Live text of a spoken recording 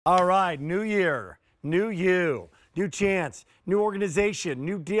All right, new year, new you, new chance, new organization,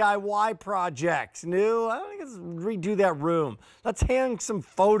 new DIY projects, I think let's redo that room. Let's hang some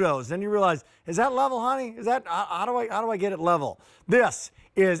photos. Then you realize, is that level, honey? Is that, how do I get it level? This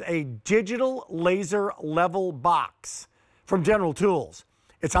is a digital laser level box from General Tools.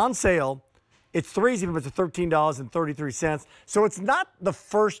 It's on sale. It's $3 easy, but it's $13.33. So it's not the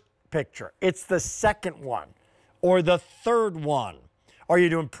first picture. It's the second one or the third one. Or you're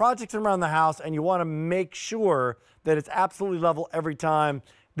doing projects around the house and you want to make sure that it's absolutely level every time.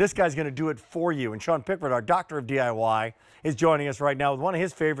 This guy's going to do it for you. And Sean Pickford, our doctor of DIY, is joining us right now with one of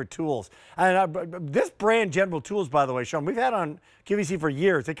his favorite tools. And this brand, General Tools, by the way, Sean, we've had on QVC for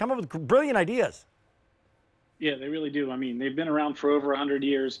years. They come up with brilliant ideas. Yeah, they really do. I mean, they've been around for over 100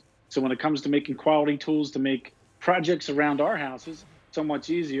 years. So when it comes to making quality tools to make projects around our houses so much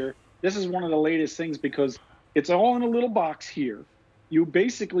easier, this is one of the latest things because it's all in a little box here. You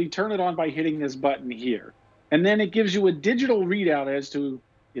basically turn it on by hitting this button here. And then it gives you a digital readout as to,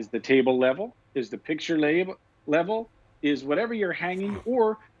 is the table level? Is the picture level? Is whatever you're hanging?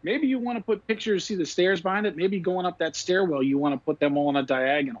 Or maybe you want to put pictures, see the stairs behind it? Maybe going up that stairwell, you want to put them all on a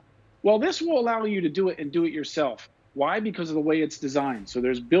diagonal. Well, this will allow you to do it and do it yourself. Why? Because of the way it's designed. So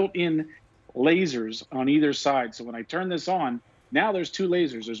there's built-in lasers on either side. So when I turn this on, now there's two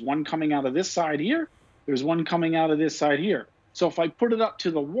lasers. There's one coming out of this side here. There's one coming out of this side here. So if I put it up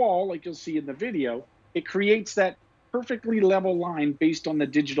to the wall, like you'll see in the video, it creates that perfectly level line based on the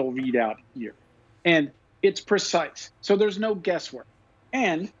digital readout here. And it's precise. So there's no guesswork.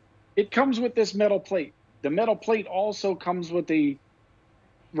 And it comes with this metal plate. The metal plate also comes with a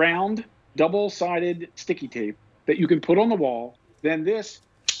round, double-sided sticky tape that you can put on the wall. Then this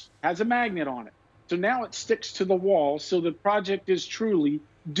has a magnet on it. So now it sticks to the wall. So the project is truly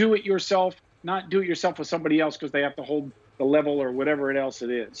do-it-yourself, not do-it-yourself with somebody else because they have to hold the level or whatever else it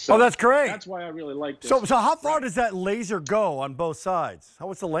is. So that's great. That's why I really like this. So how far does that laser go on both sides?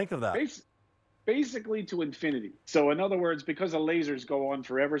 What's the length of that? Basically to infinity. So in other words, because the lasers go on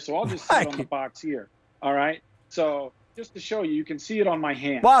forever, so I'll just sit on the box here. All right. So just to show you, you can see it on my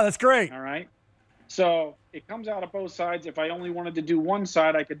hand. Wow, that's great. All right. So it comes out of both sides. If I only wanted to do one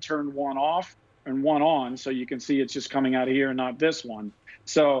side, I could turn one off and one on. So you can see it's just coming out of here and not this one.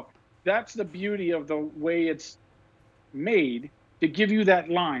 So that's the beauty of the way it's made to give you that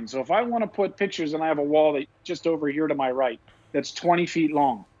line. So if I want to put pictures and I have a wall that just over here to my right that's 20 feet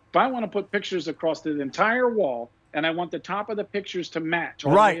long, if I want to put pictures across the entire wall and I want the top of the pictures to match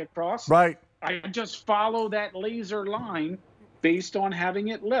all the way across, I just follow that laser line based on having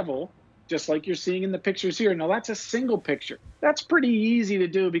it level, just like you're seeing in the pictures here. Now that's a single picture. That's pretty easy to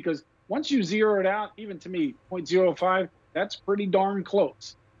do because once you zero it out, even to me, 0.05, that's pretty darn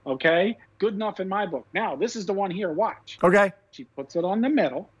close. Okay, good enough in my book. Now, this is the one here. Watch. Okay. She puts it on the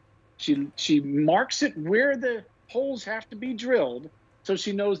metal. She marks it where the holes have to be drilled so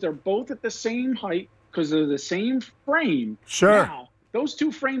she knows they're both at the same height because they're the same frame. Sure. Now, those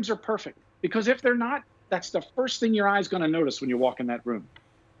two frames are perfect because if they're not, that's the first thing your eye's going to notice when you walk in that room.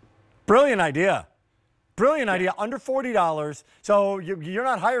 Brilliant idea. Brilliant idea. Under $40. So you're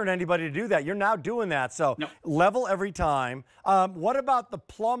not hiring anybody to do that. You're now doing that. So level every time. What about the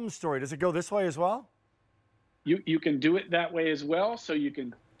plumb story? Does it go this way as well? You can do it that way as well. So you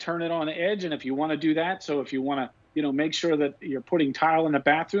can turn it on the edge. And if you want to do that, so if you want to, make sure that you're putting tile in the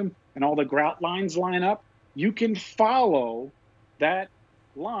bathroom and all the grout lines line up, you can follow that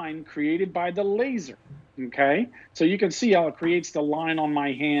line created by the laser. Okay. So you can see how it creates the line on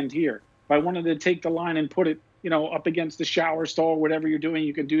my hand here. If I wanted to take the line and put it, up against the shower stall, whatever you're doing,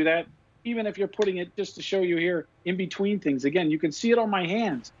 you can do that. Even if you're putting it, just to show you here, in between things. Again, you can see it on my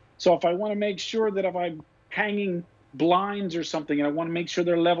hands. So if I want to make sure that if I'm hanging blinds or something and I want to make sure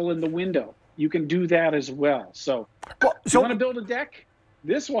they're level in the window, you can do that as well. So you want to build a deck?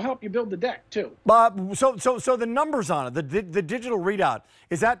 This will help you build the deck too. So the numbers on it, the digital readout,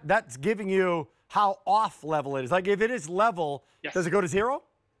 that's giving you how off level it is? Like if it is level, does it go to 0?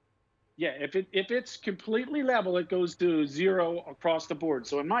 Yeah, if it's completely level, it goes to 0 across the board.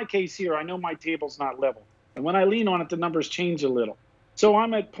 So in my case here, I know my table's not level. And when I lean on it, the numbers change a little. So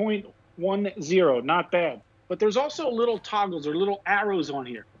I'm at 0.10, not bad. But there's also little toggles or little arrows on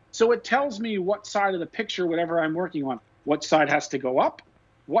here. So it tells me what side of the picture, whatever I'm working on, what side has to go up,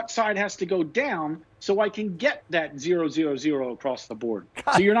 what side has to go down, so I can get that 0, 0, 0 across the board.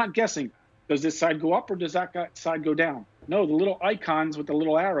 So you're not guessing, does this side go up or does that side go down? No, the little icons with the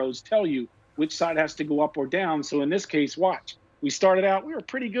little arrows tell you which side has to go up or down. So in this case, watch. We started out, we were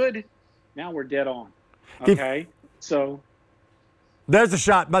pretty good. Now we're dead on. Okay, so. There's a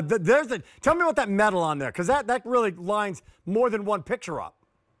shot, but tell me about that metal on there, because that really lines more than one picture up.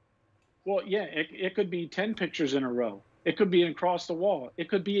 Well, yeah, it could be 10 pictures in a row. It could be across the wall. It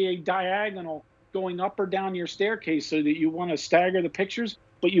could be a diagonal going up or down your staircase so that you want to stagger the pictures,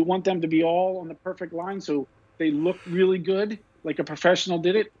 but you want them to be all on the perfect line so they look really good, like a professional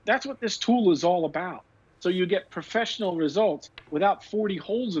did it. That's what this tool is all about. So you get professional results without 40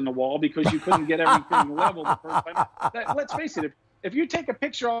 holes in the wall because you couldn't get everything level the first time. Let's face it, if you take a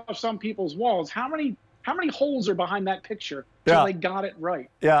picture of some people's walls, how many holes are behind that picture till they got it right?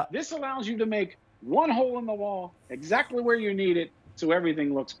 Yeah. This allows you to make one hole in the wall exactly where you need it, so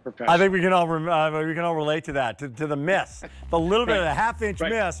everything looks professional. I think we can all relate to that, to the miss, the little bit of a half-inch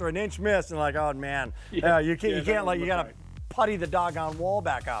miss or an inch miss, and like, oh man, you can't like, you gotta putty the doggone wall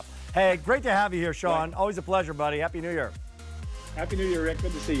back up. Hey, great to have you here, Sean. Always a pleasure, buddy. Happy New Year. Happy New Year, Rick.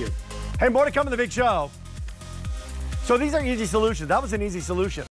 Good to see you. Hey, more to come in the big show. So these are easy solutions. That was an easy solution.